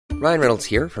Ryan Reynolds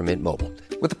here from Mint Mobile.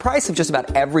 With the price of just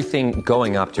about everything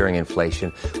going up during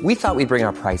inflation, we thought we'd bring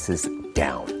our prices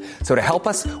down. So to help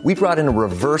us, we brought in a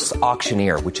reverse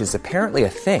auctioneer, which is apparently a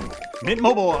thing. Mint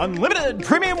Mobile Unlimited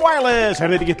Premium Wireless. How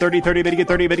to get 30, 30, bit to get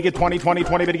 30, bit to get 20, 20,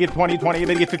 20, bit to get 20, 20,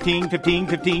 bit to get 15, 15,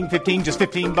 15, 15, just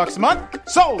 $15 a month?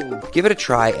 Sold! Give it a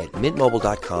try at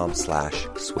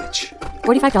mintmobile.com/switch.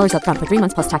 $45 up front for 3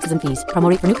 months plus taxes and fees. Promo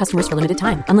rate for new customers for limited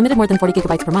time. Unlimited more than 40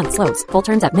 gigabytes per month. Slows full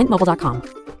terms at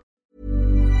mintmobile.com.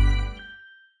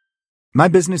 My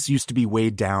business used to be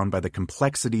weighed down by the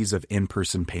complexities of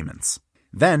in-person payments.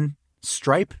 Then,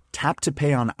 Stripe Tap to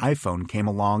Pay on iPhone came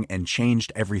along and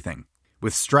changed everything.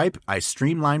 With Stripe, I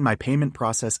streamlined my payment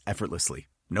process effortlessly.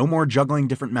 No more juggling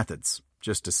different methods.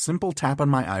 Just a simple tap on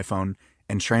my iPhone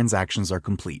and transactions are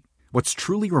complete. What's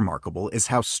truly remarkable is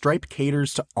how Stripe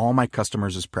caters to all my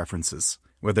customers' preferences.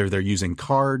 Whether they're using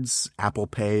cards, Apple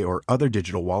Pay, or other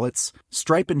digital wallets,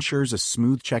 Stripe ensures a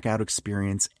smooth checkout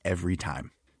experience every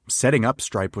time. Setting up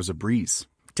Stripe was a breeze,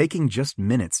 taking just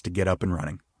minutes to get up and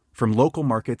running. From local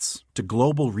markets to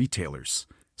global retailers,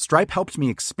 Stripe helped me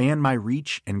expand my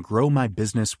reach and grow my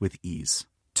business with ease.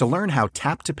 To learn how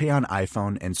Tap to Pay on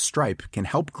iPhone and Stripe can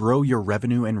help grow your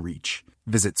revenue and reach,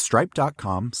 visit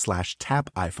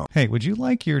stripe.com/tapiphone. Hey, would you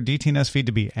like your DTNS feed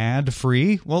to be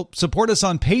ad-free? Well, support us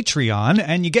on Patreon,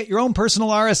 and you get your own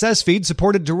personal RSS feed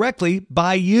supported directly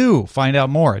by you. Find out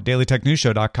more at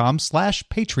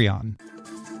dailytechnewsshow.com/Patreon.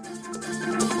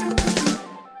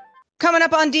 Coming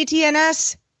up on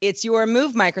DTNS, it's your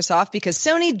move, Microsoft, because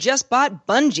Sony just bought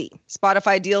Bungie.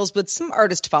 Spotify deals with some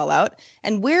artist fallout.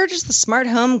 And where does the smart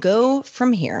home go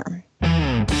from here?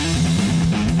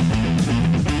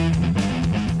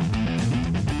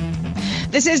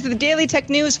 This is the Daily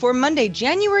Tech News for Monday,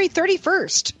 January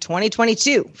 31st,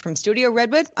 2022. From Studio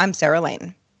Redwood, I'm Sarah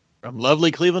Lane. From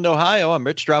lovely Cleveland, Ohio, I'm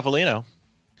Rich Straffolino.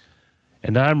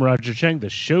 And I'm Roger Cheng,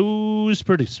 the show's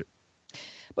producer.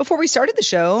 Before we started the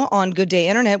show on Good Day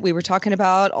Internet, we were talking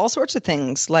about all sorts of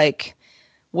things, like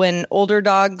when older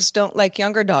dogs don't like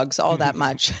younger dogs all that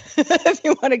much. If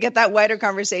you want to get that wider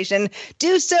conversation,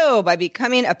 do so by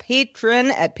becoming a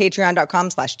patron at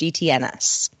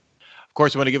patreon.com/DTNS. Of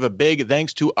course, I want to give a big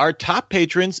thanks to our top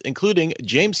patrons, including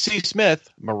James C. Smith,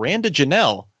 Miranda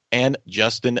Janelle, and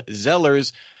Justin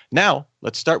Zellers. Now,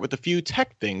 let's start with a few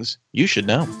tech things you should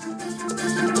know.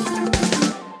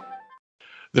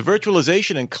 The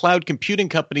virtualization and cloud computing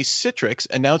company Citrix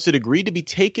announced it agreed to be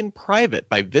taken private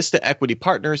by Vista Equity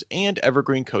Partners and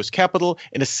Evergreen Coast Capital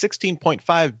in a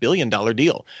 $16.5 billion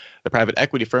deal. The private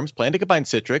equity firms plan to combine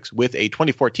Citrix with a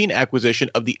 2014 acquisition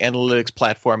of the analytics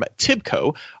platform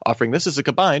Tibco, offering this as a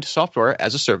combined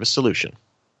software-as-a-service solution.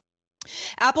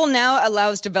 Apple now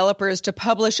allows developers to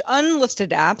publish unlisted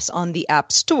apps on the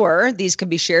App Store. These can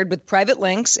be shared with private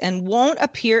links and won't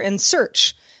appear in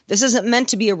search. This isn't meant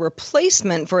to be a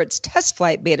replacement for its test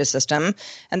flight beta system,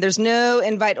 and there's no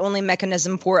invite-only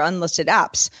mechanism for unlisted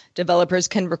apps. Developers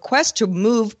can request to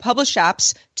move published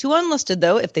apps to unlisted,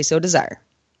 though, if they so desire.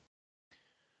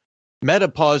 Meta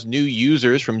paused new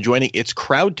users from joining its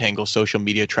CrowdTangle social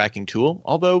media tracking tool,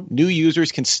 although new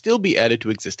users can still be added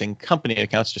to existing company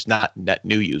accounts, just not net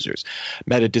new users.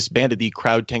 Meta disbanded the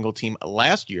CrowdTangle team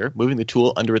last year, moving the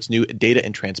tool under its new data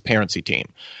and transparency team.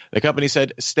 The company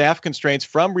said staff constraints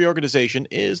from reorganization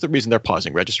is the reason they're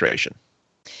pausing registration.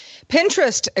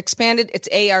 Pinterest expanded its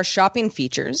AR shopping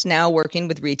features, now working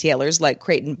with retailers like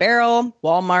Crate & Barrel,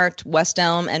 Walmart, West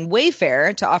Elm, and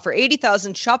Wayfair to offer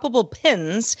 80,000 shoppable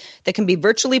pins that can be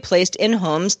virtually placed in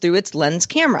homes through its Lens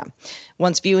camera.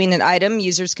 Once viewing an item,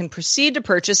 users can proceed to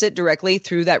purchase it directly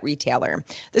through that retailer.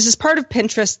 This is part of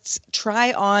Pinterest's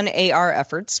try-on AR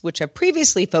efforts, which have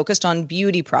previously focused on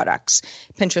beauty products.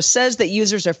 Pinterest says that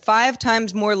users are 5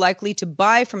 times more likely to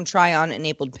buy from try-on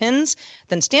enabled pins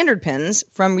than standard pins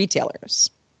from retailers.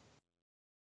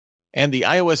 And the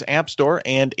iOS App Store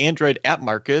and Android app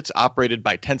markets operated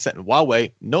by Tencent and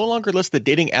Huawei no longer list the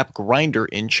dating app Grindr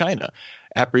in China.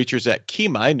 App researchers at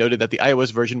Kimai noted that the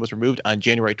iOS version was removed on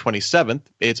January 27th.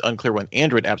 It's unclear when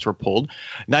Android apps were pulled.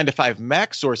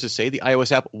 9to5Mac sources say the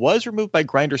iOS app was removed by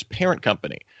Grindr's parent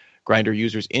company. Grindr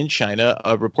users in China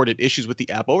reported issues with the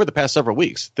app over the past several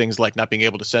weeks, things like not being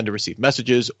able to send or receive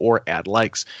messages or add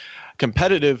likes.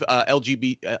 Competitive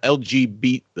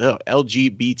LGBTQ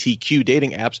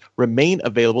dating apps remain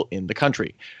available in the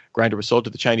country. Grindr was sold to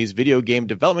the Chinese video game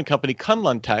development company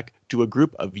Kunlun Tech to a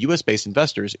group of U.S.-based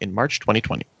investors in March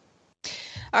 2020.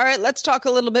 All right, let's talk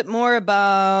a little bit more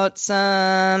about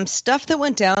some stuff that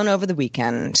went down over the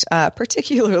weekend,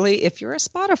 particularly if you're a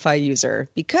Spotify user.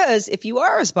 Because if you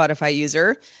are a Spotify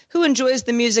user who enjoys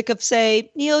the music of, say,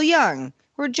 Neil Young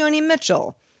or Joni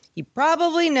Mitchell, you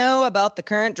probably know about the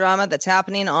current drama that's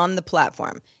happening on the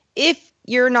platform. If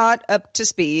you're not up to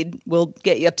speed, we'll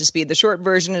get you up to speed. The short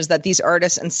version is that these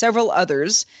artists and several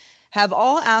others have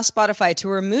all asked Spotify to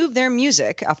remove their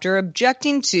music after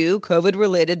objecting to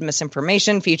COVID-related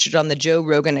misinformation featured on the Joe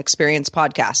Rogan Experience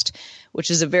podcast,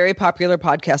 which is a very popular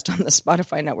podcast on the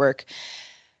Spotify network.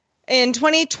 In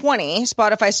 2020,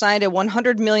 Spotify signed a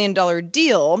 $100 million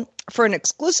deal for an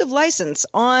exclusive license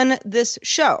on this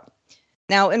show.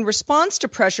 Now, in response to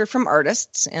pressure from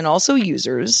artists and also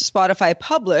users, Spotify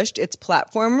published its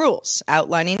platform rules,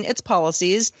 outlining its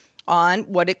policies on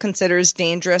what it considers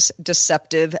dangerous,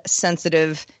 deceptive,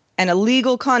 sensitive, and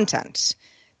illegal content.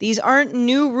 These aren't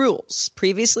new rules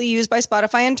previously used by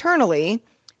Spotify internally,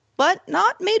 but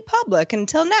not made public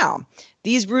until now.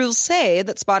 These rules say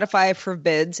that Spotify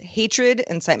forbids hatred,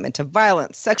 incitement to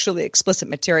violence, sexually explicit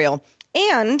material,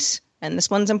 and this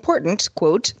one's important,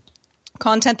 quote,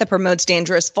 content that promotes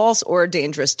dangerous, false, or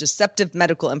dangerous, deceptive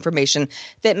medical information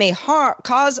that may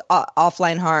cause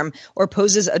offline harm or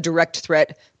poses a direct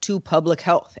threat to public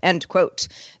health, end quote.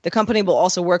 The company will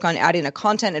also work on adding a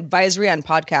content advisory on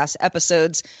podcast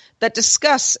episodes that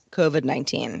discuss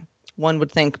COVID-19. One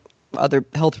would think other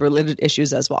health-related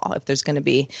issues as well, if there's going to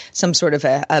be some sort of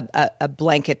a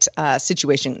blanket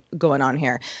situation going on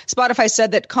here. Spotify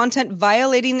said that content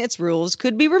violating its rules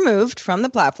could be removed from the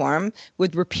platform,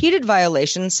 with repeated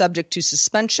violations subject to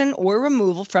suspension or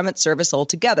removal from its service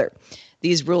altogether.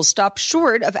 These rules stop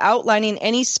short of outlining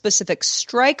any specific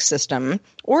strike system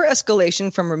or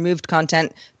escalation from removed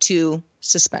content to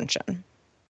suspension.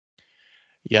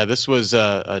 Yeah, this was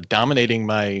dominating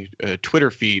my Twitter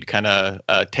feed, kind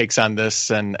of takes on this.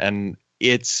 And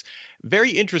it's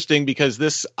very interesting because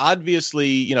this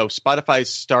obviously, Spotify's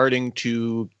starting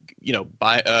to,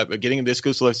 buy, getting the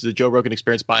exclusive license to the Joe Rogan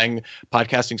Experience, buying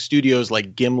podcasting studios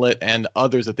like Gimlet and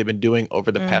others that they've been doing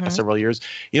over the past several years,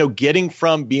 getting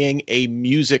from being a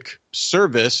music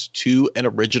service to an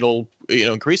original,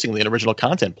 increasingly an original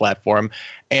content platform,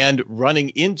 and running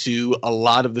into a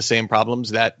lot of the same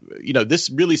problems that, this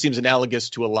really seems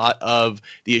analogous to a lot of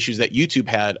the issues that YouTube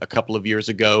had a couple of years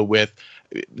ago with,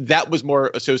 that was more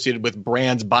associated with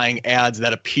brands buying ads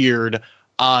that appeared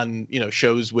on,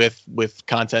 shows with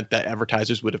content that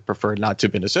advertisers would have preferred not to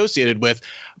have been associated with,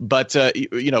 but,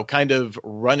 kind of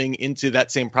running into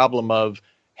that same problem of,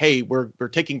 hey, we're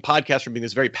taking podcasts from being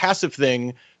this very passive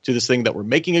thing to this thing that we're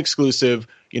making exclusive.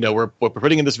 We're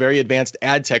putting in this very advanced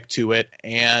ad tech to it.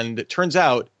 And it turns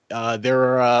out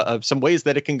there are some ways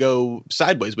that it can go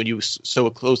sideways when you so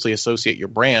closely associate your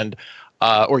brand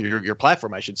or your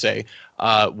platform, I should say,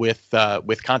 with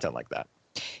content like that.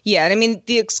 Yeah, and I mean,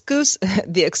 the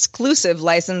exclusive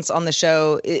license on the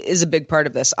show is a big part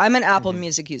of this. I'm an Apple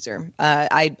Music user.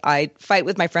 I fight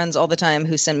with my friends all the time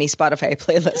who send me Spotify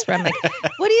playlists where I'm like,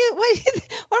 what am I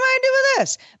going to do with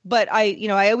this? But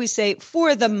I always say,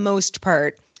 for the most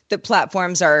part, the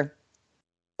platforms are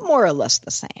more or less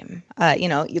the same.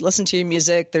 You listen to your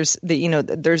music. There's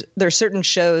certain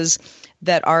shows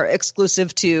that are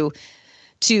exclusive to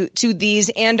these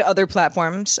and other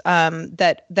platforms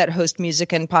that host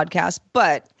music and podcasts,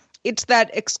 but it's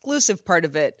that exclusive part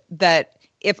of it that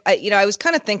I was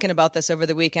kind of thinking about this over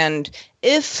the weekend.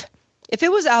 If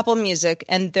it was Apple Music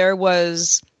and there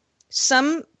was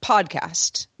some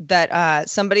podcast that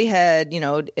somebody had,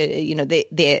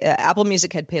 Apple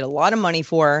Music had paid a lot of money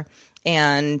for,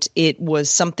 and it was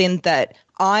something that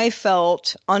I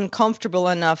felt uncomfortable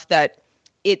enough that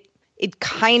it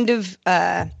kind of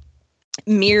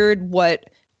mirrored what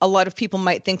a lot of people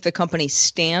might think the company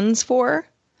stands for.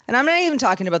 And I'm not even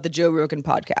talking about the Joe Rogan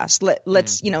podcast.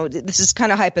 Let's, this is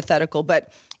kind of hypothetical,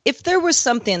 but if there was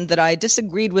something that I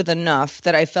disagreed with enough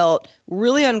that I felt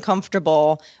really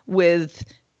uncomfortable with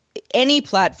any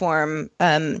platform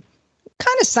kind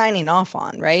of signing off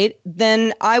on, right,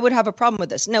 then I would have a problem with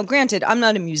this. Now, granted, I'm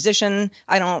not a musician.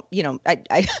 I don't,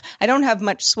 I don't have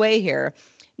much sway here.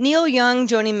 Neil Young,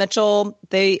 Joni Mitchell,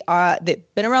 they've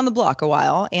been around the block a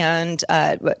while, and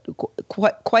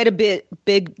quite a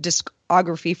big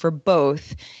discography for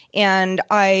both. And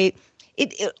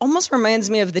it almost reminds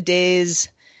me of the days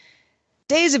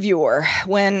of yore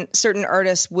when certain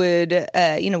artists would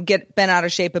get bent out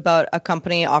of shape about a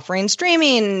company offering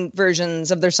streaming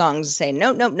versions of their songs and say,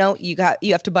 no, you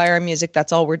have to buy our music.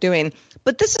 That's all we're doing.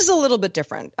 But this is a little bit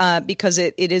different because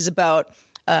it is about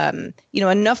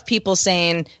enough people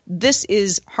saying this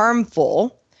is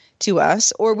harmful to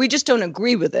us, or we just don't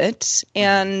agree with it,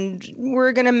 and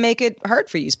we're going to make it hard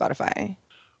for you, Spotify.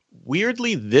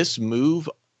 Weirdly, this move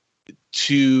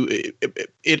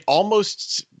it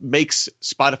almost makes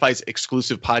Spotify's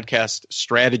exclusive podcast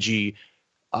strategy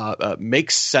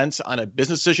makes sense on a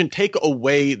business decision. Take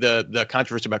away the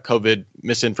controversy about COVID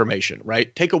misinformation,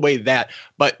 right? Take away that.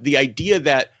 But the idea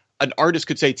that an artist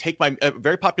could say, a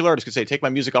very popular artist could say, take my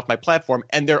music off my platform,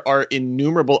 and there are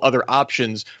innumerable other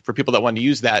options for people that want to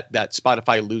use that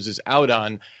Spotify loses out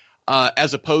on,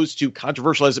 as opposed to,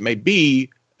 controversial as it may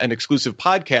be, an exclusive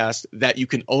podcast that you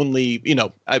can only,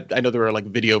 I know there are like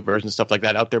video versions, stuff like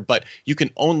that out there, but you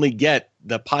can only get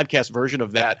the podcast version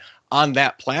of that on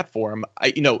that platform.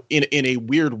 In a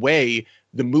weird way,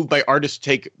 the move by artists to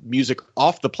take music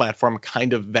off the platform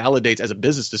kind of validates as a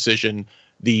business decision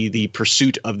the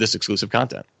pursuit of this exclusive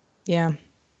content. Yeah.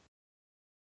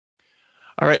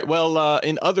 All right. Well,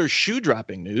 in other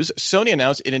shoe-dropping news, Sony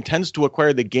announced it intends to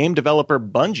acquire the game developer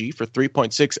Bungie for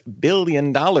 $3.6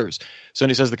 billion.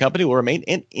 Sony says the company will remain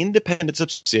an independent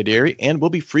subsidiary and will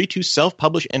be free to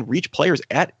self-publish and reach players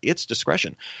at its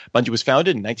discretion. Bungie was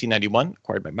founded in 1991,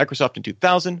 acquired by Microsoft in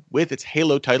 2000, with its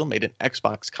Halo title made an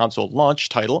Xbox console launch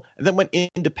title, and then went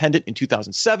independent in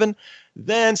 2007,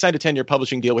 then signed a 10-year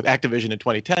publishing deal with Activision in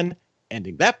 2010,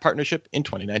 ending that partnership in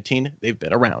 2019. They've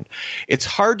been around. It's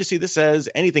hard to see this as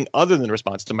anything other than a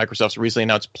response to Microsoft's recently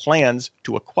announced plans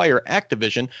to acquire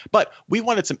Activision, but we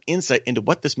wanted some insight into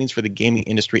what this means for the gaming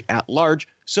industry at large,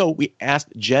 so we asked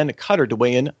Jen Cutter to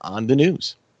weigh in on the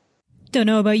news. Don't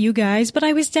know about you guys, but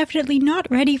I was definitely not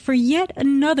ready for yet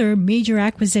another major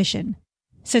acquisition.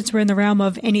 Since we're in the realm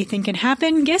of anything can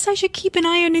happen, guess I should keep an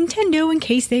eye on Nintendo in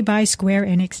case they buy Square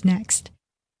Enix next.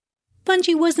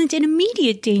 Bungie wasn't in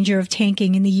immediate danger of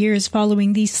tanking in the years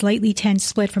following the slightly tense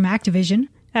split from Activision.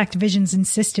 Activision's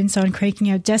insistence on cranking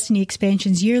out Destiny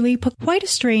expansions yearly put quite a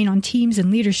strain on teams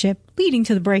and leadership, leading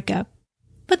to the breakup.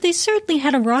 But they certainly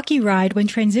had a rocky ride when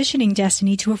transitioning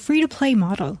Destiny to a free-to-play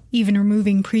model, even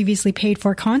removing previously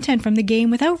paid-for content from the game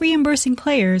without reimbursing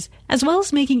players, as well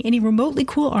as making any remotely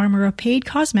cool armor a paid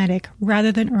cosmetic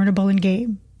rather than earnable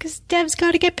in-game. 'Cause devs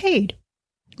gotta get paid.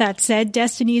 That said,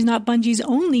 Destiny is not Bungie's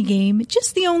only game,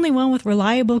 just the only one with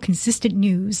reliable, consistent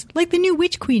news, like the new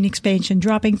Witch Queen expansion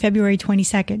dropping February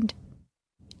 22nd.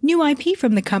 New IP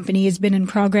from the company has been in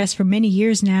progress for many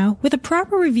years now, with a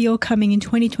proper reveal coming in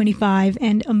 2025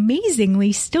 and,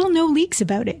 amazingly, still no leaks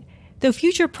about it, though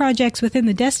future projects within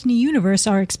the Destiny universe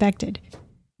are expected.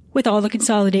 With all the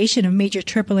consolidation of major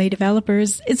AAA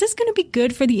developers, is this going to be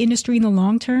good for the industry in the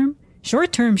long term?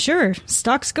 Short term, sure,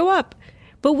 stocks go up.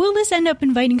 But will this end up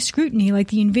inviting scrutiny like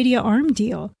the Nvidia ARM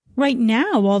deal? Right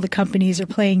now, all the companies are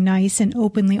playing nice and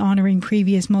openly honoring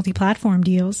previous multi-platform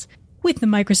deals. With the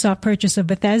Microsoft purchase of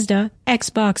Bethesda,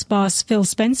 Xbox boss Phil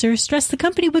Spencer stressed the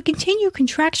company would continue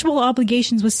contractual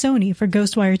obligations with Sony for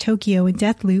Ghostwire Tokyo and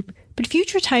Deathloop, but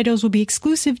future titles will be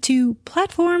exclusive to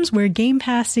platforms where Game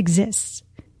Pass exists.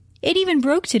 It even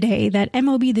broke today that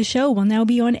MLB The Show will now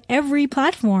be on every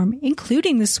platform,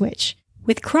 including the Switch,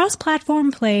 with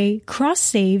cross-platform play,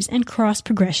 cross-saves, and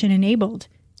cross-progression enabled.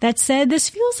 That said, this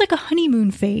feels like a honeymoon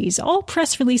phase, all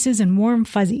press releases and warm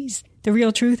fuzzies. The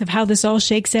real truth of how this all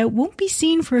shakes out won't be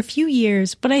seen for a few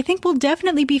years, but I think will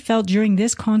definitely be felt during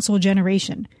this console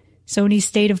generation. Sony's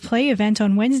State of Play event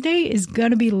on Wednesday is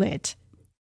gonna be lit.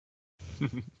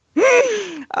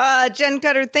 Jen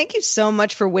Cutter, thank you so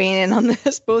much for weighing in on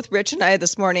this. Both Rich and I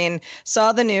this morning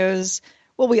saw the news.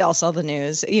 Well, we all saw the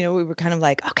news. We were kind of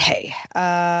like, okay,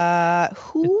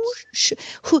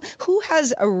 who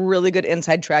has a really good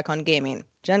inside track on gaming?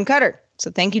 Jen Cutter. So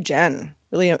thank you, Jen.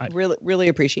 Really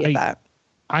appreciate that.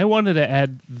 I wanted to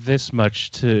add this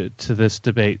much to this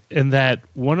debate, in that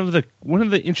one of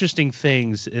the interesting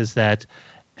things is that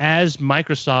as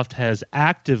Microsoft has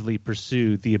actively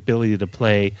pursued the ability to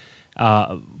play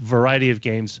a variety of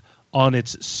games on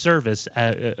its service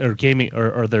or gaming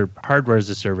or their hardware as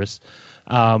a service,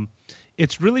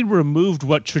 it's really removed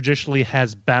what traditionally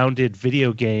has bounded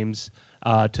video games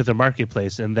to the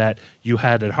marketplace, in that you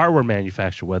had a hardware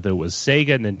manufacturer, whether it was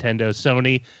Sega, Nintendo,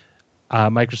 Sony,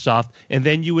 Microsoft, and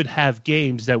then you would have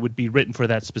games that would be written for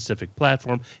that specific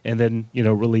platform and then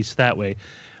released that way.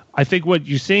 I think what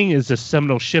you're seeing is a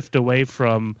seminal shift away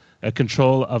from a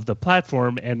control of the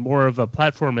platform and more of a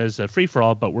platform as a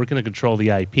free-for-all, but we're going to control the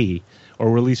IP,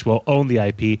 or at least we'll own the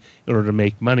IP in order to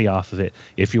make money off of it.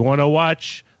 If you want to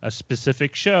watch a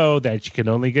specific show that you can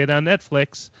only get on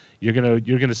Netflix, you're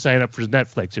gonna sign up for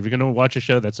Netflix. If you're gonna watch a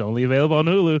show that's only available on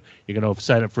Hulu, you're gonna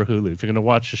sign up for Hulu. If you're gonna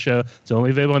watch a show that's only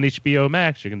available on HBO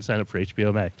Max, you're gonna sign up for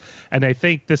HBO Max. And I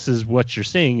think this is what you're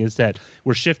seeing, is that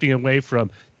we're shifting away from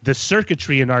the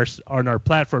circuitry on our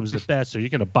platform is the best, so you're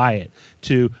going to buy it,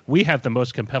 to we have the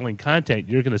most compelling content,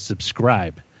 you're going to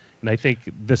subscribe. And I think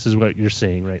this is what you're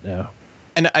seeing right now.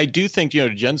 And I do think,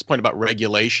 to Jen's point about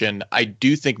regulation, I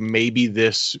do think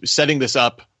maybe setting this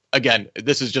up again,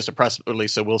 this is just a press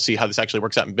release, so we'll see how this actually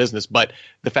works out in business. But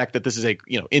the fact that this is a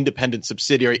independent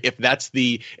subsidiary, if that's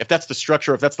the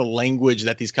structure, if that's the language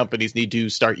that these companies need to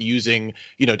start using,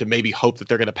 to maybe hope that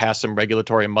they're going to pass some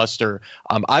regulatory muster.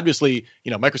 Obviously,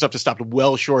 Microsoft has stopped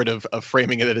well short of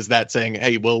framing it as that, saying,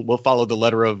 "Hey, we'll follow the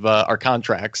letter of our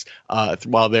contracts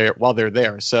while they're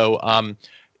there." So.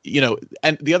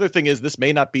 And the other thing is, this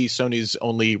may not be Sony's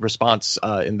only response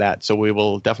in that, so we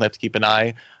will definitely have to keep an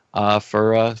eye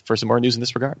for some more news in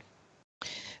this regard.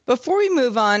 Before we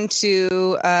move on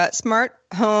to smart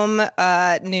home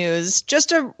news,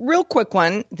 just a real quick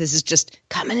one. This is just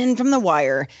coming in from the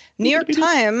wire. New York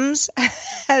Times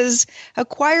has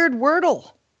acquired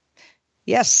Wordle.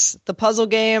 Yes, the puzzle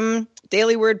game,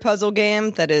 daily word puzzle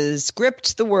game that has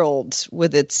gripped the world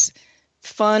with its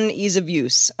fun ease of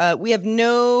use. We have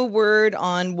no word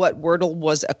on what Wordle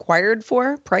was acquired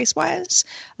for price-wise.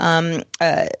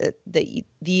 The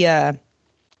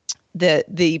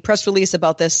press release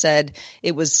about this said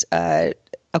it was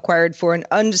acquired for an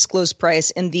undisclosed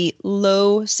price in the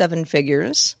low seven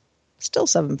figures. Still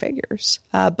seven figures.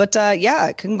 But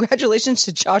congratulations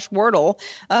to Josh Wardle,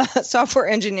 software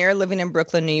engineer living in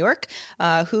Brooklyn, New York,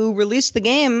 who released the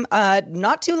game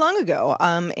not too long ago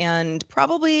and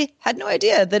probably had no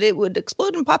idea that it would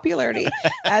explode in popularity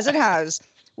as it has,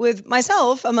 with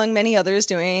myself, among many others,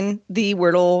 doing the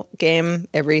Wordle game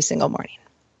every single morning.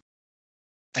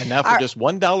 And now for just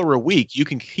 $1 a week, you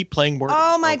can keep playing Wordle.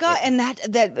 Oh my God. And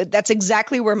that's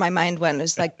exactly where my mind went.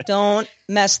 It's like, don't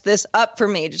mess this up for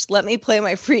me. Just let me play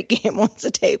my free game once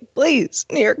a day, please.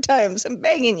 New York Times, I'm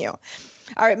begging you.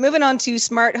 All right, moving on to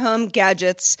smart home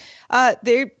gadgets.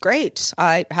 They're great.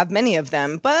 I have many of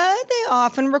them, but they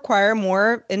often require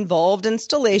more involved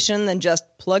installation than just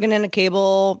plugging in a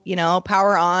cable,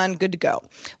 power on, good to go.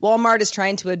 Walmart is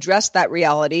trying to address that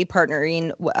reality,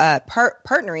 partnering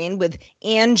with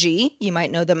Angie, you might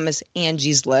know them as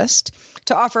Angie's List,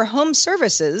 to offer home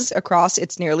services across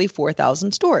its nearly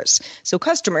 4,000 stores. So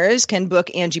customers can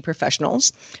book Angie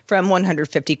professionals from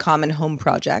 150 common home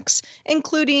projects,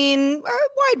 including a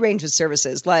wide range of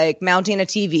services like mounting a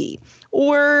TV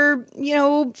or,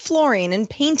 flooring and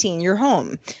painting your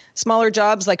home. Smaller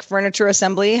jobs like furniture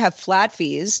assembly have flat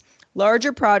fees.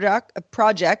 Larger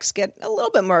projects get a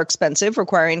little bit more expensive,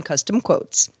 requiring custom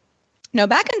quotes. Now,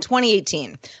 back in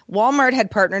 2018, Walmart had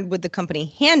partnered with the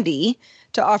company Handy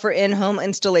to offer in-home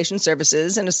installation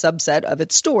services in a subset of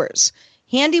its stores.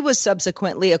 Handy was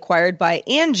subsequently acquired by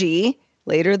Angie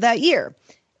later that year.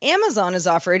 Amazon has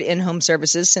offered in-home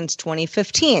services since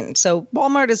 2015, so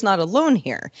Walmart is not alone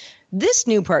here. This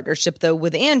new partnership, though,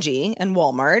 with Angie and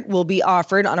Walmart will be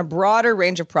offered on a broader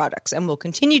range of products and will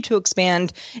continue to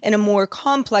expand in a more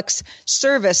complex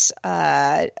service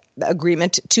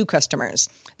agreement to customers.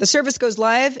 The service goes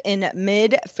live in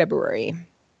mid-February.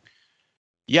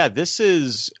 Yeah, this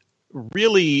is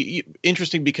really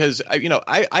interesting because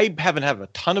I haven't had a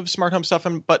ton of smart home stuff,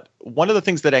 but one of the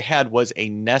things that I had was a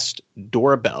Nest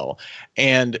doorbell,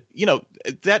 and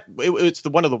it's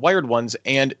one of the wired ones,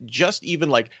 and just even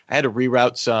like I had to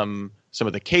reroute some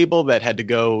of the cable that had to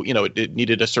go, it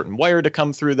needed a certain wire to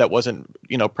come through that wasn't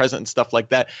present and stuff like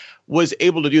that. Was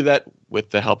able to do that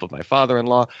with the help of my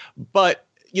father-in-law, but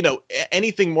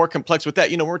anything more complex with that,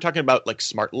 when we're talking about like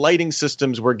smart lighting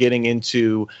systems, we're getting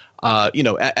into,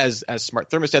 as smart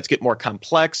thermostats get more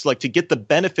complex, like to get the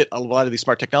benefit of a lot of these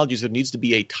smart technologies, there needs to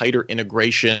be a tighter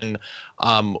integration,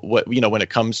 when it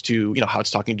comes to, how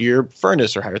it's talking to your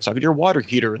furnace or how it's talking to your water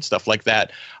heater and stuff like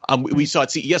that. We saw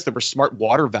at CES, there were smart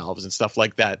water valves and stuff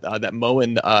like that, that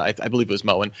Moen, I believe it was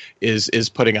Moen, is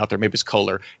putting out there. Maybe it's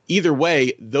Kohler. Either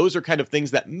way, those are kind of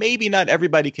things that maybe not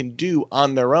everybody can do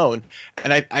on their own.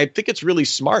 And I think it's really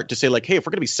smart to say, like, hey, if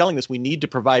we're going to be selling this, we need to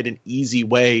provide an easy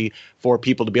way for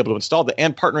people to be able to install that.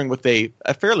 And partnering with a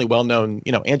fairly well-known,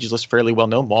 Angie's List, fairly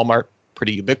well-known, Walmart,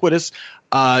 pretty ubiquitous,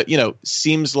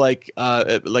 seems like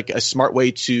a smart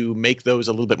way to make those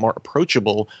a little bit more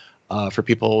approachable for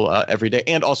people every day,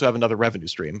 and also have another revenue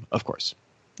stream, of course.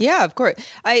 Yeah, of course.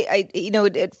 I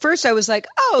at first I was like,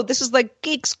 oh, this is like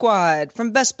Geek Squad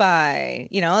from Best Buy,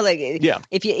 yeah.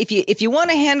 If you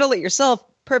want to handle it yourself,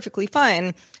 perfectly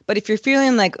fine. But if you're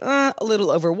feeling like a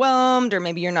little overwhelmed, or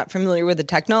maybe you're not familiar with the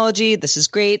technology, this is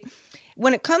great.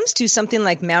 When it comes to something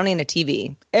like mounting a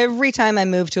TV, every time I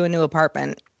move to a new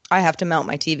apartment, I have to mount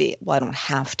my TV. Well, I don't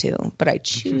have to, but I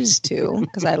choose to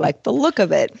because I like the look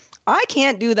of it. I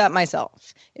can't do that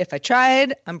myself. If I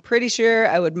tried, I'm pretty sure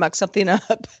I would muck something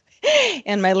up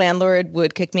and my landlord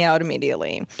would kick me out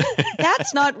immediately.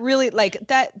 That's not really like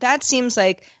that. That seems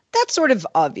like that's sort of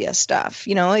obvious stuff.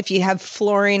 If you have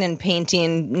flooring and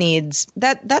painting needs,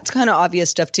 that's kind of obvious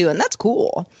stuff too. And that's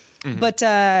cool. But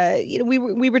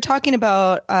we were talking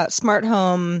about smart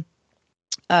home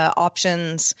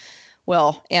options.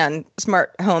 Well, and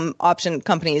smart home option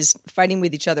companies fighting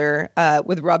with each other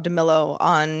with Rob DeMillo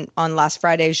on last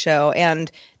Friday's show.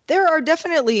 And there are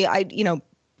definitely,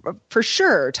 for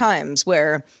sure, times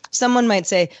where someone might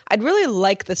say, I'd really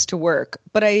like this to work,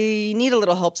 but I need a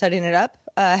little help setting it up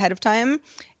ahead of time.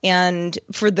 And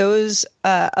for those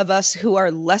of us who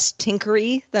are less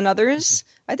tinkery than others,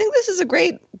 I think this is a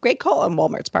great call on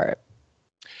Walmart's part.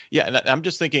 Yeah, and I'm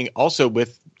just thinking also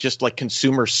with just like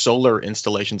consumer solar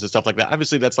installations and stuff like that.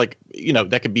 Obviously, that's like,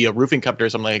 that could be a roofing company or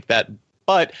something like that.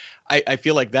 But I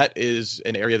feel like that is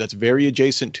an area that's very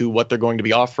adjacent to what they're going to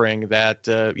be offering that,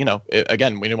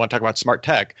 again, we didn't want to talk about smart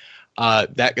tech.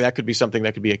 That could be something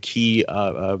that could be a key,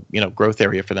 growth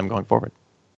area for them going forward.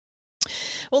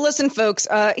 Well, listen, folks,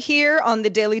 here on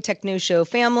the Daily Tech News Show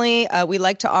family, we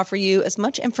like to offer you as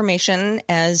much information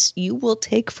as you will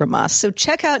take from us. So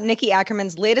check out Nikki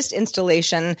Ackerman's latest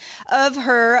installation of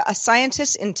her A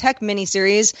Scientist in Tech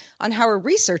miniseries on how a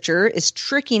researcher is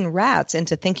tricking rats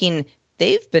into thinking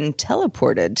they've been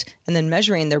teleported and then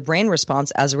measuring their brain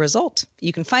response as a result.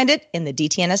 You can find it in the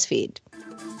DTNS feed.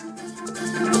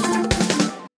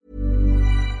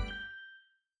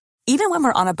 Even when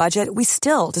we're on a budget, we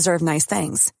still deserve nice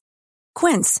things.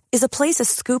 Quince is a place to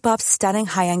scoop up stunning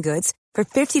high-end goods for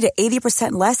 50 to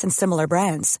 80% less than similar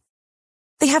brands.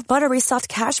 They have buttery soft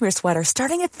cashmere sweaters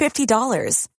starting at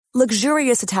 $50,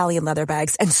 luxurious Italian leather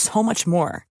bags, and so much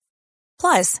more.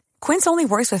 Plus, Quince only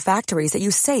works with factories that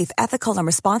use safe, ethical, and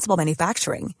responsible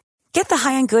manufacturing. Get the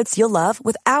high-end goods you'll love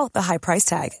without the high price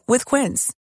tag with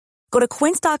Quince. Go to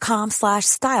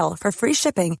quince.com/style for free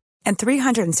shipping and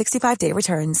 365-day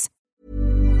returns.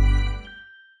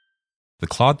 The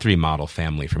Claude 3 model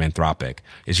family from Anthropic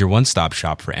is your one-stop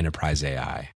shop for enterprise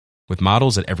AI. With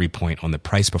models at every point on the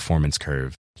price-performance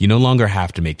curve, you no longer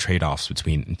have to make trade-offs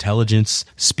between intelligence,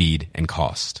 speed, and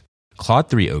cost. Claude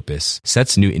 3 Opus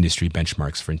sets new industry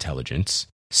benchmarks for intelligence.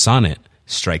 Sonnet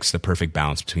strikes the perfect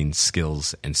balance between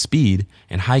skills and speed.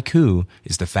 And Haiku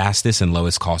is the fastest and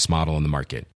lowest cost model in the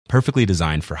market, perfectly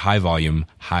designed for high-volume,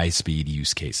 high-speed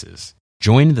use cases.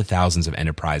 Join the thousands of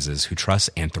enterprises who trust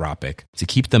Anthropic to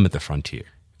keep them at the frontier.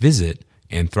 Visit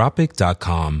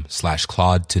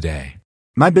anthropic.com/Claude today.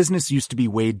 My business used to be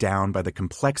weighed down by the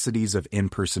complexities of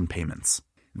in-person payments.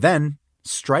 Then,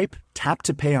 Stripe Tap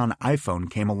to Pay on iPhone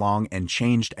came along and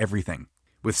changed everything.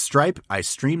 With Stripe, I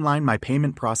streamlined my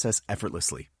payment process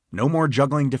effortlessly. No more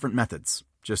juggling different methods.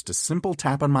 Just a simple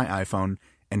tap on my iPhone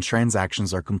and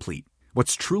transactions are complete.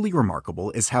 What's truly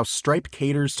remarkable is how Stripe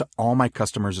caters to all my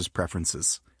customers'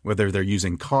 preferences. Whether they're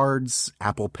using cards,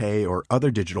 Apple Pay, or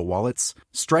other digital wallets,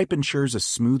 Stripe ensures a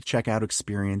smooth checkout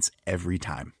experience every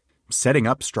time. Setting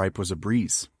up Stripe was a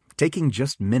breeze, taking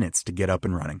just minutes to get up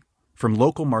and running. From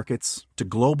local markets to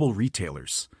global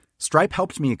retailers, Stripe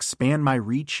helped me expand my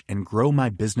reach and grow my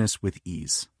business with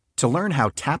ease. To learn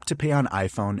how Tap to Pay on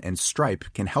iPhone and Stripe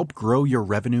can help grow your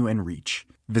revenue and reach,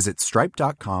 visit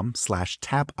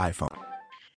stripe.com/tapiphone.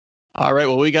 All right,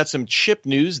 well, we got some chip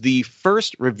news. The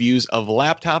first reviews of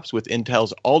laptops with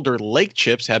Intel's Alder Lake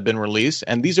chips have been released,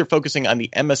 and these are focusing on the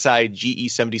MSI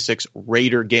GE76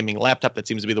 Raider gaming laptop. That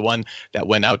seems to be the one that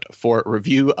went out for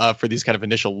review for these kind of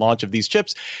initial launch of these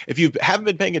chips. If you haven't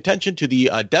been paying attention to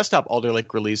the desktop Alder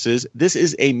Lake releases, this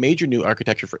is a major new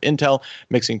architecture for Intel,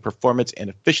 mixing performance and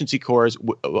efficiency cores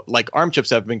like ARM chips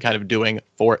have been kind of doing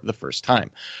for the first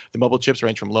time. The mobile chips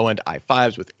range from low-end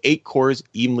i5s with 8 cores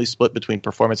evenly split between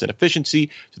performance and efficiency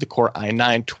to the Core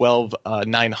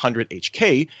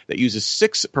i9-12900HK that uses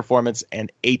 6 performance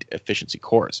and 8 efficiency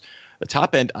cores. The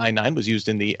top-end i9 was used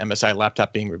in the MSI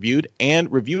laptop being reviewed,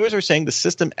 and reviewers are saying the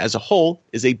system as a whole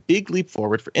is a big leap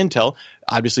forward for Intel,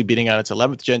 obviously beating out its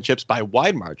 11th gen chips by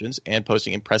wide margins and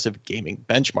posting impressive gaming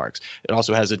benchmarks. It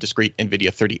also has a discrete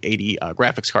NVIDIA 3080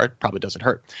 graphics card, probably doesn't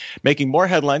hurt. Making more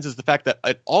headlines is the fact that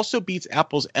it also beats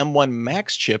Apple's M1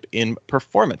 Max chip in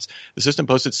performance. The system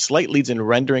posted slight leads in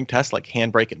rendering tests like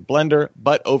Handbrake and Blender,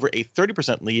 but over a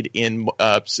 30% lead in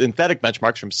synthetic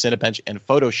benchmarks from Cinebench and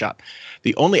Photoshop.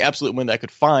 The only absolute win that I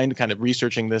could find, kind of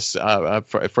researching this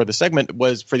for the segment,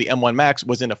 was for the M1 Max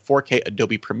was in a 4K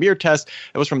Adobe Premiere test.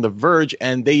 It was from The Verge,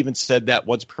 and they even said that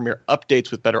once Premiere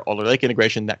updates with better Alder Lake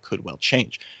integration, that could well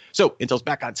change. So Intel's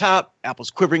back on top.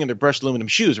 Apple's quivering in their brushed aluminum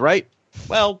shoes, right?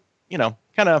 Well,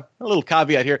 kind of a little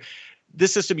caveat here.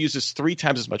 this system uses 3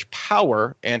 times as much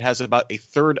power and has about a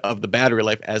third of the battery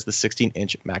life as the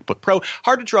 16-inch MacBook Pro.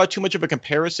 Hard to draw too much of a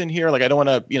comparison here. Like, I don't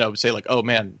want to, say like, oh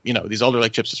man, these Alder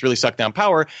Lake chips just really suck down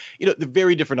power. The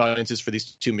very different audiences for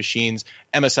these two machines.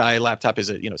 MSI laptop is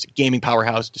it's a gaming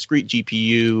powerhouse, discrete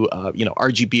GPU,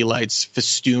 RGB lights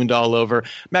festooned all over.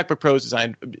 MacBook Pro is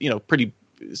designed, pretty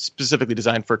specifically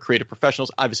designed for creative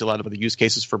professionals. Obviously, a lot of other use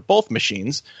cases for both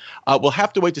machines. We'll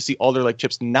have to wait to see Alder Lake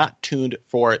chips not tuned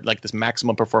for like this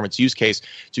maximum performance use case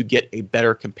to get a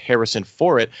better comparison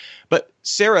for it. But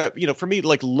Sarah, for me,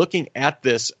 like looking at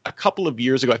this a couple of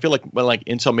years ago, I feel like when like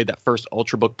Intel made that first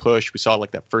Ultrabook push, we saw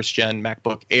like that first gen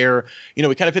MacBook Air. We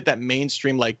kind of hit that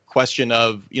mainstream like question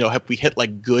of have we hit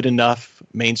like good enough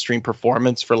mainstream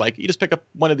performance for like you just pick up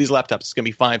one of these laptops, it's gonna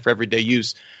be fine for everyday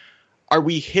use. Are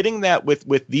we hitting that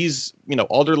with these,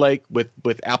 Alder Lake,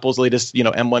 with Apple's latest,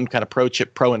 M1 kind of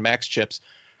Pro and Max chips?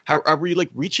 How are we like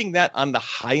reaching that on the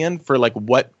high end for like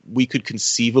what we could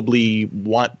conceivably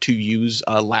want to use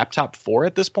a laptop for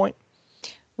at this point?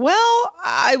 Well,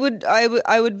 I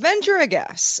would venture a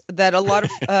guess that a lot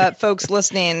of folks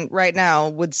listening right now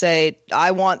would say,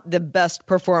 I want the best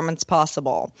performance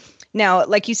possible. Now,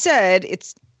 like you said,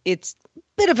 it's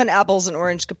bit of an apples and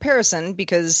orange comparison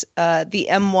because the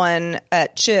M1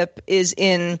 chip is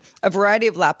in a variety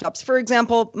of laptops. For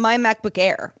example, my MacBook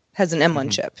Air has an M1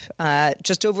 chip,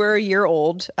 just over a year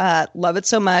old. Love it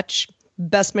so much.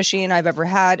 Best machine I've ever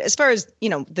had as far as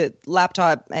the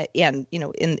laptop and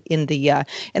in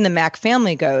the Mac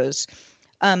family goes.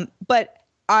 But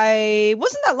I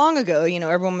wasn't that long ago.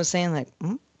 Everyone was saying like.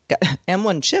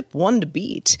 M1 chip, one to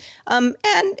beat. And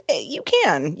you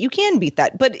can beat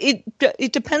that, but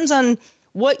it depends on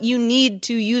what you need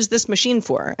to use this machine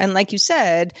for. And like you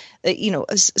said,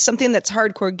 something that's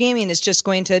hardcore gaming is just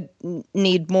going to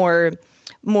need more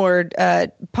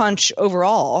punch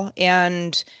overall.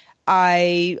 And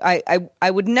I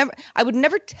would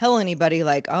never tell anybody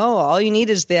like, oh, all you need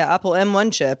is the Apple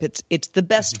M1 chip. It's the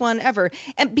best one ever.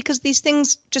 And because these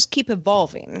things just keep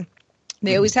evolving.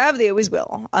 They always have, they always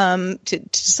will, to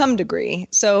some degree.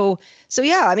 So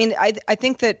yeah, I mean, I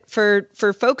think that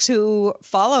for folks who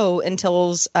follow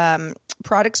Intel's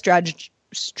product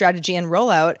strategy and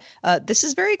rollout, this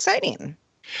is very exciting.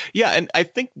 Yeah, and I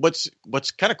think what's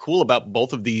kind of cool about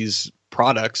both of these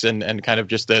products and kind of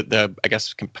just the I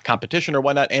guess competition or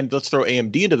whatnot, and let's throw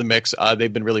AMD into the mix.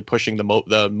 They've been really pushing the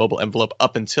mobile envelope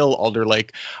up until Alder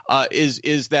Lake.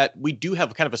 Is that we do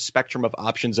have kind of a spectrum of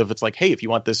options of it's like, hey, if you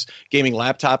want this gaming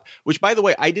laptop, which by the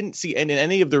way I didn't see in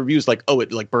any of the reviews like, oh,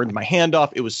 it like burned my hand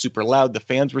off, it was super loud, the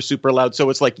fans were super loud. So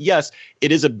it's like, yes,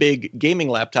 it is a big gaming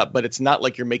laptop, but it's not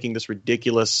like you're making this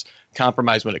ridiculous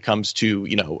compromise when it comes to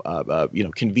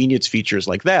convenience features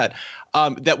like that.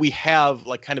 That we have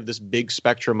like kind of this big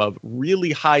spectrum of really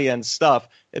high end stuff,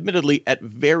 admittedly at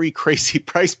very crazy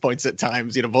price points at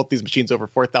times. Both these machines over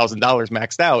 $4,000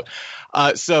 maxed out.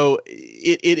 So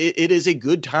it is a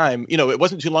good time. It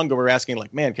wasn't too long ago we were asking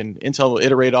like, man, can Intel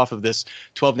iterate off of this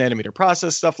 12 nanometer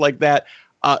process, stuff like that.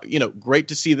 Great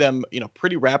to see them,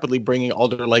 pretty rapidly bringing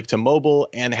Alder Lake to mobile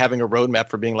and having a roadmap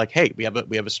for being like, hey, we have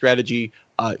a strategy.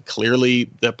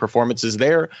 Clearly, the performance is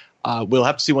there. We'll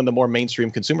have to see when the more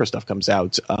mainstream consumer stuff comes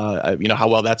out. How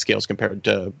well that scales compared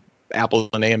to Apple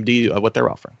and AMD, what they're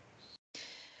offering.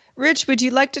 Rich, would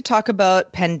you like to talk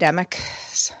about pandemic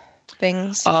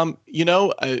things?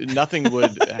 Nothing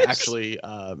would actually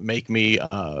make me.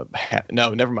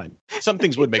 No, never mind. Some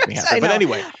things would make me happy, but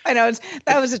anyway. I know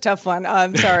that was a tough one.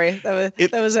 I'm sorry. That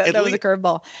was a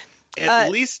curveball.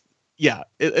 At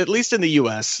least in the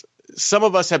U.S., some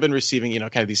of us have been receiving,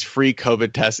 kind of these free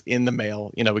COVID tests in the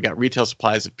mail. We got retail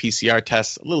supplies of PCR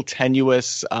tests, a little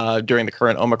tenuous during the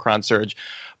current Omicron surge.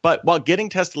 But while getting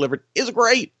tests delivered is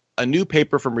great, a new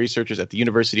paper from researchers at the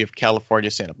University of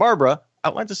California, Santa Barbara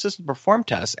outlines a system to perform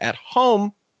tests at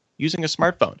home using a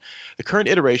smartphone. The current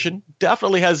iteration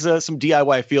definitely has some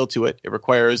DIY feel to it. It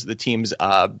requires the team's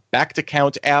Back to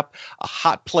Count app, a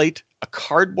hot plate, a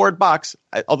cardboard box,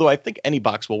 although I think any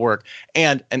box will work,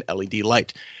 and an LED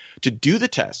light. To do the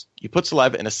test, you put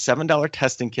saliva in a $7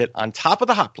 testing kit on top of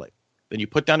the hot plate. Then you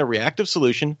put down a reactive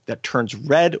solution that turns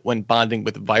red when bonding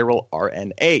with viral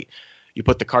RNA. You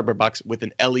put the cardboard box with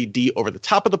an LED over the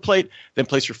top of the plate, then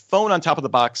place your phone on top of the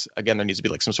box. Again, there needs to be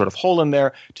like some sort of hole in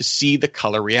there to see the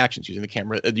color reactions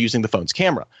using the phone's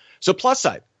camera. So plus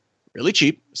side, really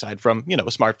cheap, aside from, a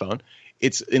smartphone.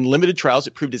 It's in limited trials.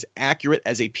 It proved as accurate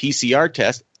as a PCR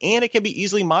test, and it can be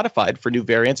easily modified for new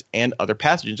variants and other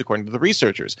pathogens, according to the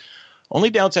researchers. Only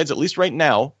downsides, at least right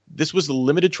now, this was a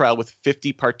limited trial with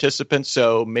 50 participants,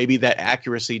 so maybe that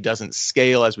accuracy doesn't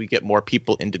scale as we get more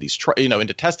people into these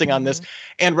into testing on this.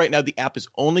 And right now, the app is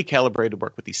only calibrated to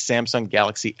work with the Samsung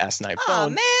Galaxy S9 phone. Oh,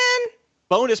 man.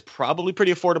 Phone is probably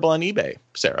pretty affordable on eBay,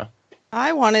 Sarah.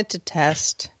 I wanted to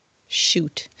test.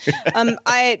 Shoot. I'm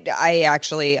not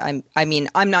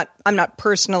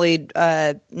personally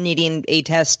needing a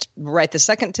test right this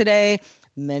second today.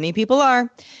 Many people are.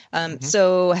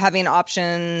 So having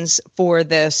options for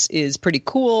this is pretty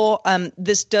cool.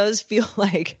 This does feel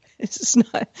like this is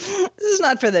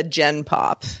not for the Gen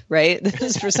Pop, right? This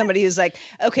is for somebody who's like,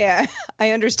 okay,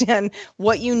 I understand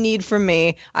what you need from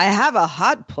me. I have a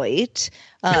hot plate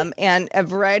and a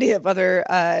variety of other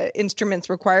instruments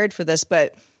required for this,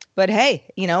 but hey,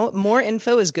 more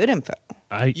info is good info.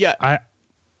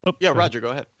 Roger, go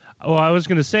ahead. Well, I was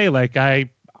going to say,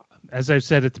 as I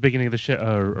said at the beginning of the show,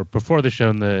 or before the show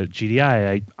in the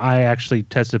GDI, I actually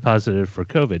tested positive for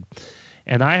COVID.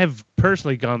 And I have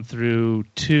personally gone through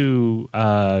 2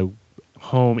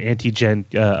 home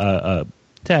antigen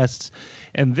tests.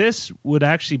 And this would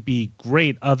actually be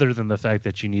great other than the fact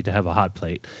that you need to have a hot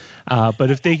plate.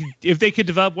 But if they could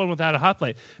develop one without a hot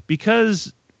plate,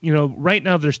 because right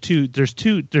now there's two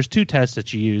tests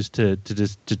that you use to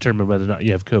just determine whether or not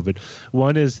you have COVID.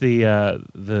 One is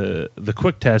the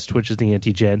quick test, which is the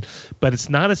antigen, but it's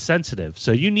not as sensitive.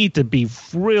 So you need to be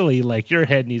really your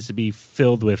head needs to be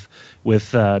filled with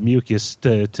mucus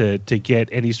to get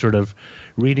any sort of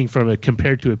reading from it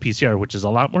compared to a PCR, which is a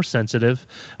lot more sensitive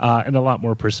and a lot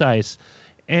more precise.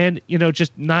 And,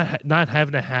 just not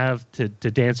having to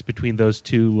dance between those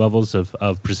 2 levels of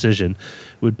precision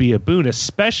would be a boon,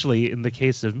 especially in the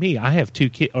case of me. I have 2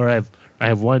 kids, or I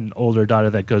have one older daughter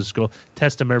that goes to school.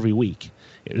 Test them every week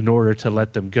in order to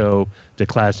let them go to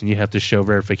class, and you have to show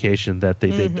verification that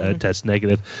they did test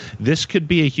negative. This could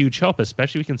be a huge help,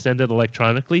 especially if we can send it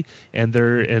electronically, and the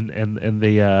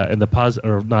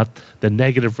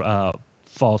negative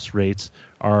false rates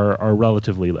are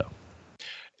relatively low.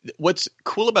 What's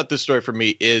cool about this story for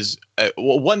me is,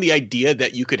 one, the idea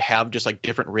that you could have just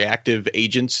different reactive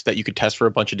agents that you could test for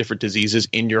a bunch of different diseases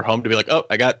in your home to be like, oh,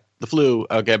 I got the flu.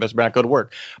 Okay, I best not go to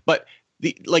work. But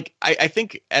I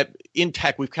think in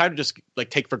tech, we've kind of just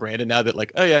take for granted now that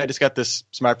oh yeah, I just got this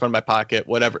smartphone in my pocket,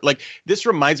 whatever. This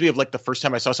reminds me of the first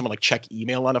time I saw someone check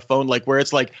email on a phone, where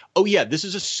it's oh yeah, this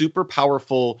is a super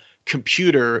powerful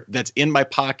computer that's in my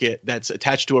pocket that's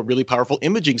attached to a really powerful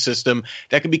imaging system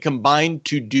that can be combined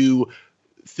to do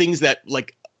things that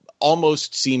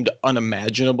almost seemed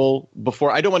unimaginable before.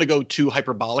 I don't want to go too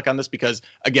hyperbolic on this because,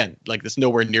 again, this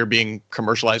nowhere near being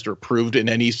commercialized or approved in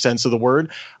any sense of the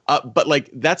word. But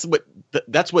that's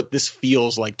what this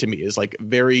feels like to me, is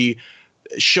very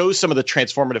shows some of the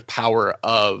transformative power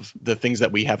of the things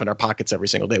that we have in our pockets every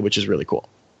single day, which is really cool.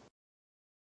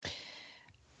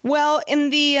 Well,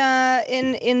 in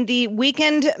the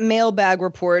weekend mailbag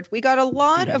report, we got a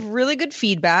lot of really good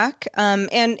feedback, and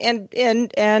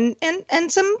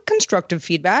some constructive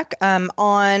feedback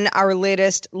on our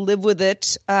latest Live With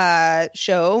It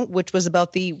show, which was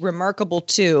about the Remarkable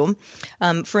 2.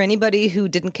 For anybody who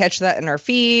didn't catch that in our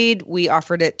feed, we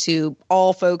offered it to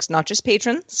all folks, not just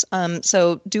patrons.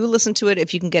 So do listen to it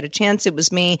if you can get a chance. It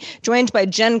was me, joined by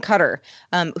Jen Cutter,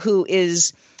 who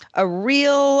is a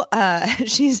real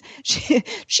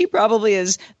she probably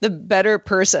is the better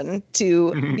person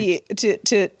to be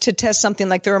to test something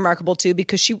like the Remarkable 2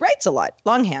 because she writes a lot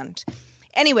longhand.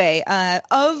 Anyway,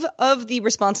 of the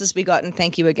responses we got, and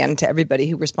thank you again to everybody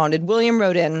who responded, William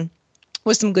wrote in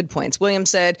with some good points. William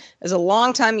said, as a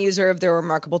longtime user of the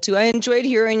Remarkable 2, I enjoyed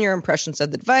hearing your impressions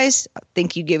of the device. I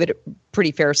think you gave it a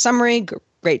pretty fair summary.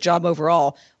 Great job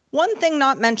overall. One thing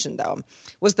not mentioned, though,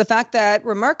 was the fact that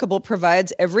Remarkable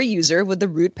provides every user with the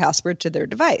root password to their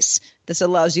device. This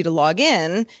allows you to log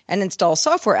in and install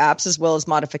software apps as well as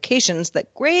modifications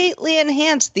that greatly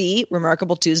enhance the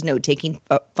Remarkable 2's note-taking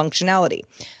functionality.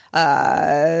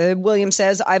 William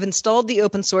says, I've installed the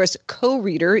open source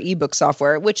Co-Reader ebook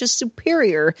software, which is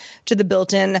superior to the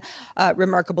built-in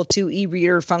Remarkable 2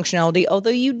 e-reader functionality,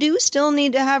 although you do still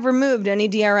need to have removed any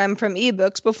DRM from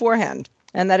ebooks beforehand.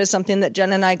 And that is something that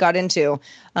Jen and I got into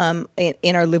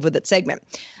in our Live With It segment.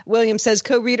 William says,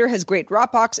 Co-Reader has great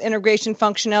Dropbox integration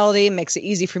functionality, makes it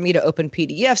easy for me to open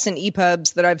PDFs and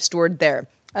EPUBs that I've stored there.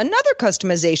 Another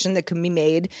customization that can be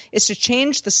made is to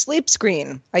change the sleep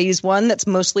screen. I use one that's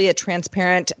mostly a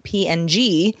transparent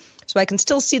PNG, so I can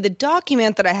still see the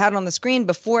document that I had on the screen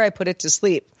before I put it to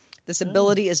sleep. This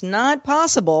ability is not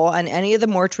possible on any of the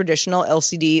more traditional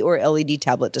LCD or LED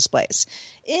tablet displays.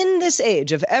 In this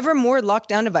age of ever more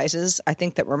lockdown devices, I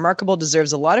think that Remarkable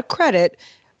deserves a lot of credit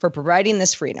for providing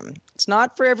this freedom. It's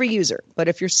not for every user, but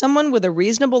if you're someone with a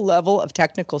reasonable level of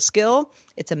technical skill,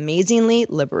 it's amazingly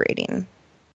liberating.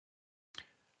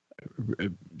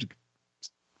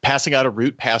 Passing out a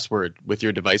root password with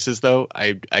your devices, though,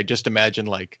 I just imagine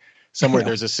like somewhere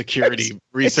there's a security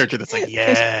researcher that's like,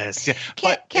 yes.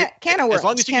 Can of worms. As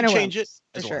long as you can change it,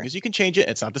 long as you can change it,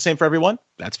 it's not the same for everyone,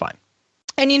 that's fine.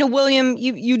 And, William,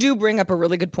 you do bring up a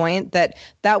really good point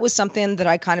that was something that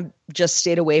I kind of just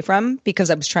stayed away from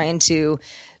because I was trying to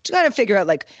kind of figure out,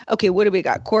 like, okay, what do we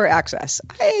got? Core access.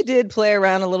 I did play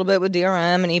around a little bit with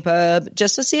DRM and EPUB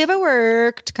just to see if it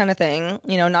worked, kind of thing,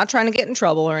 not trying to get in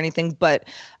trouble or anything, but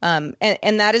and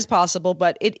that is possible,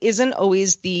 but it isn't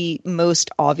always the most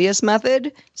obvious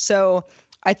method. So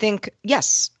I think,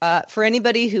 yes, for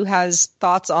anybody who has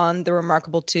thoughts on the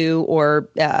Remarkable 2 or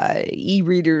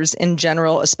e-readers in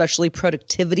general, especially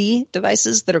productivity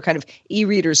devices that are kind of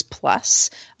e-readers plus,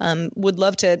 would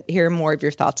love to hear more of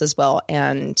your thoughts as well.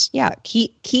 And yeah,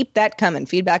 keep that coming.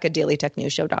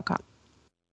 Feedback@dailytechnewsshow.com.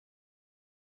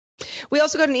 We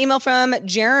also got an email from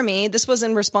Jeremy. This was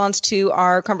in response to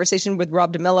our conversation with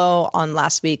Rob DeMillo on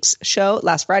last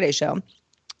Friday's show.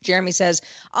 Jeremy says,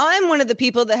 I'm one of the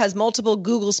people that has multiple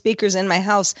Google speakers in my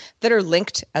house that are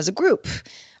linked as a group.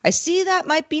 I see that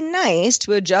might be nice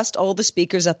to adjust all the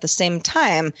speakers at the same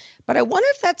time, but I wonder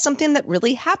if that's something that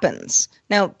really happens.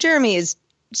 Now, Jeremy is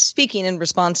speaking in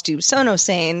response to Sonos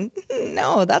saying,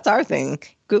 no, that's our thing.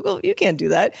 Google, you can't do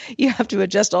that. You have to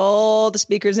adjust all the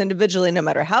speakers individually, no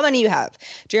matter how many you have.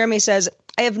 Jeremy says,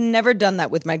 I have never done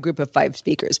that with my group of 5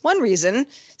 speakers. One reason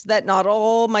is that not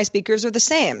all my speakers are the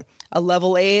same. A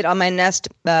level 8 on my Nest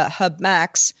Hub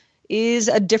Max is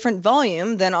a different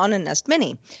volume than on a Nest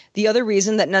Mini. The other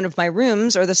reason that none of my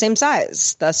rooms are the same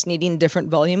size, thus needing different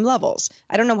volume levels.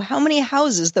 I don't know how many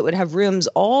houses that would have rooms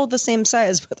all the same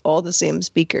size with all the same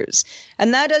speakers.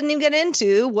 And that doesn't even get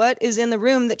into what is in the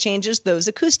room that changes those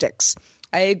acoustics.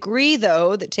 I agree,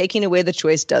 though, that taking away the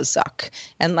choice does suck.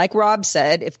 And like Rob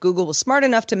said, if Google was smart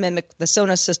enough to mimic the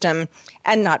Sonos system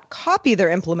and not copy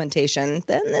their implementation,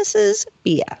 then this is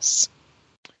BS.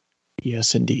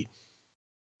 Yes, indeed.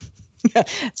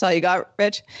 That's all you got,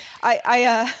 Rich.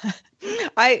 I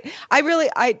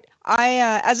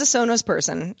as a Sonos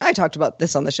person, I talked about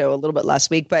this on the show a little bit last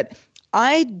week, but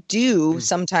I do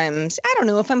sometimes, I don't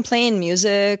know, if I'm playing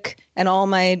music and all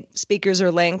my speakers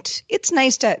are linked, it's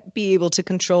nice to be able to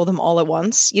control them all at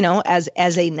once,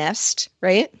 as a Nest,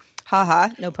 right? Haha,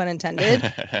 no pun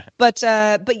intended. But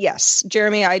yes,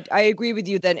 Jeremy, I agree with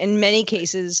you that in many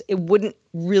cases, it wouldn't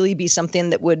really be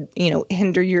something that would,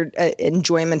 hinder your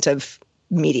enjoyment of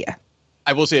media.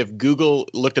 I will say if Google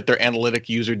looked at their analytic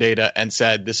user data and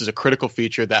said this is a critical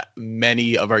feature that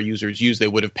many of our users use, they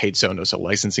would have paid Sonos a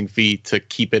licensing fee to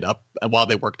keep it up while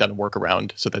they worked on a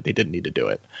workaround so that they didn't need to do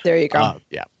it. There you go.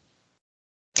 Yeah.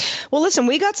 Well, listen,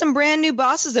 we got some brand new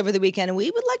bosses over the weekend, and we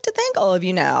would like to thank all of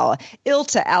you now.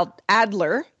 Ilta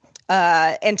Adler,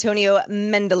 Antonio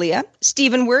Mendelia,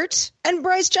 Stephen Wirt, and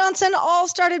Bryce Johnson all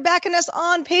started backing us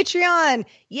on Patreon.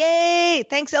 Yay!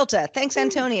 Thanks, Ilta. Thanks,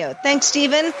 Antonio. Thanks,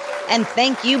 Stephen. And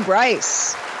thank you,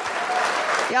 Bryce.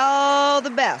 Y'all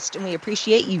the best, and we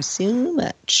appreciate you so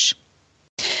much.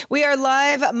 We are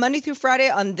live Monday through Friday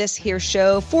on this here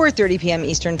show, 4:30 p.m.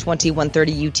 Eastern,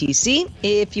 21:30 UTC.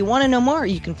 If you want to know more,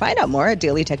 you can find out more at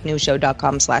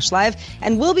dailytechnewsshow.com/live.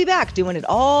 And we'll be back doing it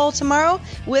all tomorrow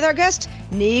with our guest,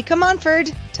 Nika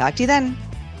Monford. Talk to you then.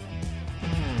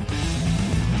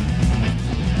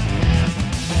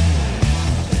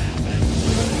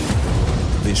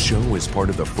 This show is part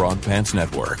of the Frog Pants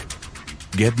Network.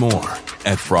 Get more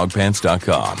at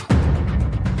frogpants.com.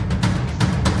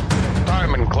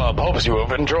 Diamond Club hopes you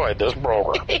have enjoyed this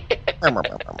program.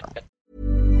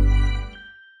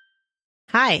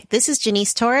 Hi, this is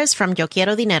Janice Torres from Yo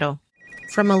Quiero Dinero.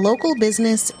 From a local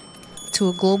business to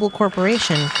a global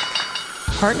corporation,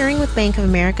 partnering with Bank of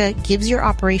America gives your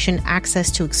operation access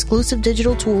to exclusive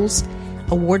digital tools,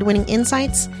 award-winning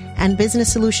insights, and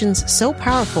business solutions so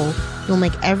powerful you'll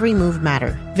make every move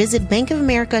matter. Visit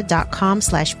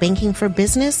bankofamerica.com/banking for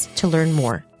business to learn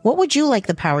more. What would you like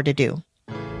the power to do?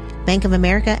 Bank of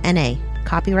America, N.A.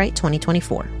 Copyright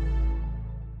 2024.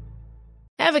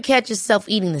 Ever catch yourself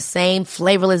eating the same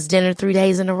flavorless dinner 3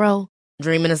 days in a row?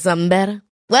 Dreaming of something better?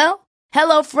 Well,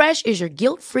 HelloFresh is your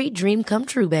guilt-free dream come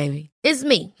true, baby. It's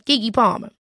me, Keke Palmer.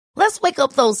 Let's wake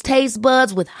up those taste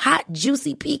buds with hot,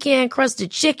 juicy pecan-crusted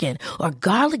chicken or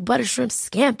garlic butter shrimp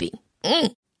scampi.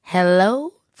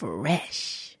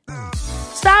 HelloFresh.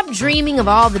 Stop dreaming of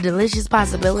all the delicious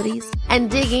possibilities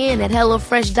and dig in at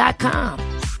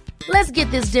HelloFresh.com. Let's get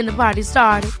this dinner party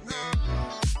started.